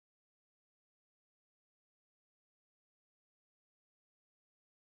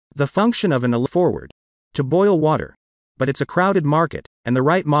The function of an forward to boil water. But it's a crowded market, and the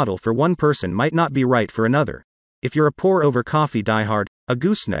right model for one person might not be right for another. If you're a pour-over coffee diehard, a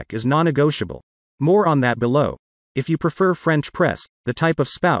gooseneck is non-negotiable. More on that below. If you prefer French press, the type of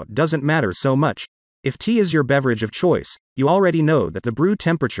spout doesn't matter so much. If tea is your beverage of choice, you already know that the brew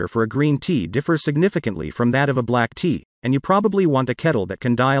temperature for a green tea differs significantly from that of a black tea, and you probably want a kettle that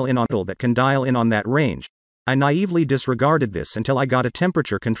can dial in on that range. I naively disregarded this until I got a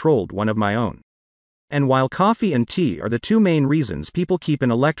temperature-controlled one of my own. And while coffee and tea are the two main reasons people keep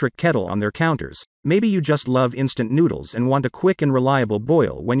an electric kettle on their counters, maybe you just love instant noodles and want a quick and reliable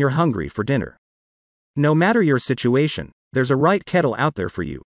boil when you're hungry for dinner. No matter your situation, there's a right kettle out there for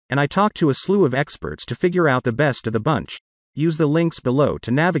you, and I talked to a slew of experts to figure out the best of the bunch. Use the links below to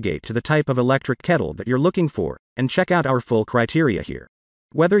navigate to the type of electric kettle that you're looking for, and check out our full criteria here.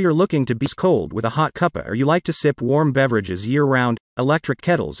 Whether you're looking to be cold with a hot cuppa or you like to sip warm beverages year-round, electric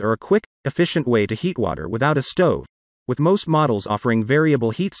kettles are a quick, efficient way to heat water without a stove. With most models offering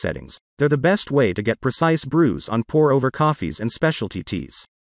variable heat settings, they're the best way to get precise brews on pour-over coffees and specialty teas.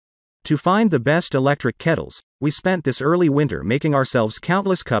 To find the best electric kettles, we spent this early winter making ourselves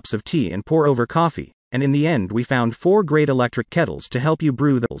countless cups of tea and pour-over coffee, and in the end we found 4 great electric kettles to help you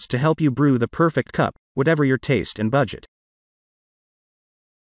brew the perfect cup, whatever your taste and budget.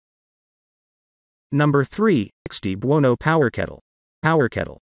 Number 3, 60 Buono Power Kettle. Power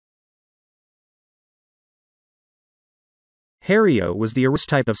Kettle. Hario was the original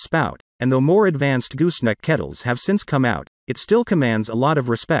type of spout, and though more advanced gooseneck kettles have since come out, it still commands a lot of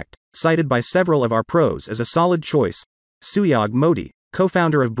respect, cited by several of our pros as a solid choice. Suyog Modi,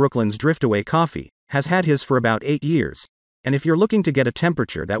 co-founder of Brooklyn's Driftaway Coffee, has had his for about 8 years. And if you're looking to get a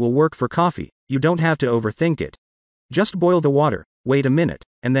temperature that will work for coffee, you don't have to overthink it. Just boil the water, wait a minute,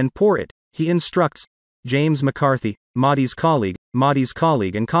 and then pour it, he instructs. James McCarthy, Modi's colleague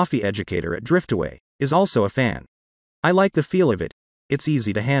and coffee educator at Driftaway, is also a fan. I like the feel of it. It's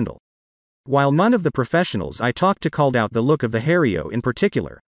easy to handle. While none of the professionals I talked to called out the look of the Hario in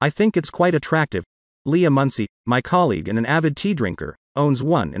particular, I think it's quite attractive. Leah Munsey, my colleague and an avid tea drinker, owns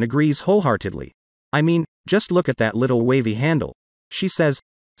one and agrees wholeheartedly. I mean, just look at that little wavy handle, she says.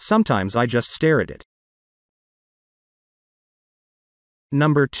 Sometimes I just stare at it.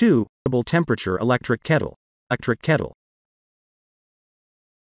 Number 2, Variable Temperature Electric Kettle. Electric Kettle.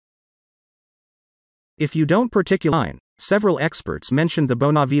 If you don't particularly mind, several experts mentioned the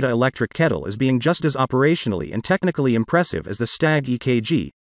Bonavita electric kettle as being just as operationally and technically impressive as the Stag EKG.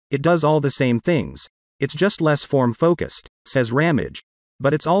 It does all the same things. It's just less form-focused, says Ramage,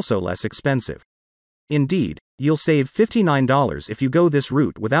 but it's also less expensive. Indeed, you'll save $59 if you go this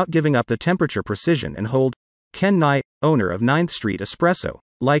route without giving up the temperature precision and hold. Ken Nye, owner of 9th Street Espresso,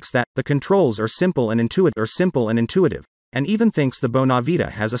 likes that the controls are simple and intuitive, and even thinks the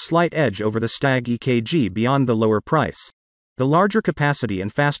Bonavita has a slight edge over the Stag EKG beyond the lower price. The larger capacity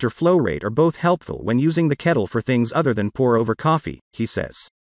and faster flow rate are both helpful when using the kettle for things other than pour-over coffee, he says.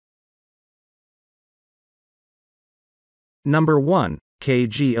 Number 1,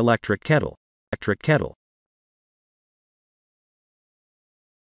 KG Electric Kettle. Electric Kettle.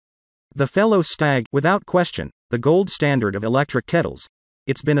 The fellow Stag, without question, the gold standard of electric kettles.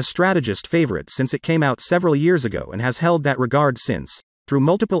 It's been a strategist favorite since it came out several years ago and has held that regard since, through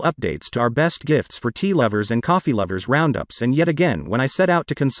multiple updates to our best gifts for tea lovers and coffee lovers roundups, and yet again when I set out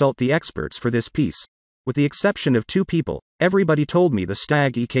to consult the experts for this piece. With the exception of 2 people, everybody told me the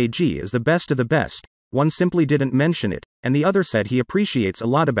Stag EKG is the best of the best. One simply didn't mention it, and the other said he appreciates a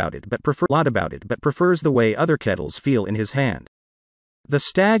lot about it but prefers the way other kettles feel in his hand. The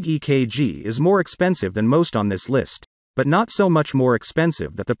Stag EKG is more expensive than most on this list, but not so much more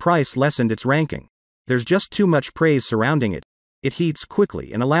expensive that the price lessened its ranking. There's just too much praise surrounding it. It heats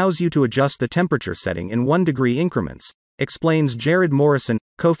quickly and allows you to adjust the temperature setting in 1-degree increments, explains Jared Morrison,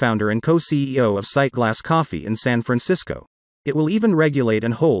 co-founder and co-CEO of Sightglass Coffee in San Francisco. It will even regulate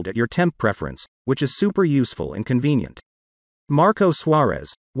and hold at your temp preference, which is super useful and convenient. Marco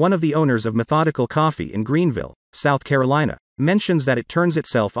Suarez, one of the owners of Methodical Coffee in Greenville, South Carolina, mentions that it turns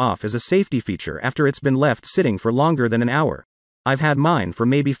itself off as a safety feature after it's been left sitting for longer than an hour. I've had mine for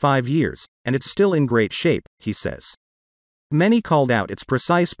maybe 5 years, and it's still in great shape, he says. Many called out its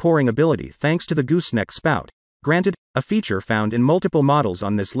precise pouring ability thanks to the gooseneck spout. Granted, a feature found in multiple models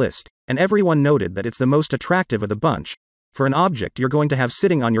on this list, and everyone noted that it's the most attractive of the bunch. For an object you're going to have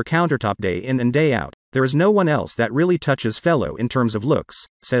sitting on your countertop day in and day out, there is no one else that really touches fellow in terms of looks,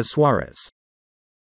 says Suarez.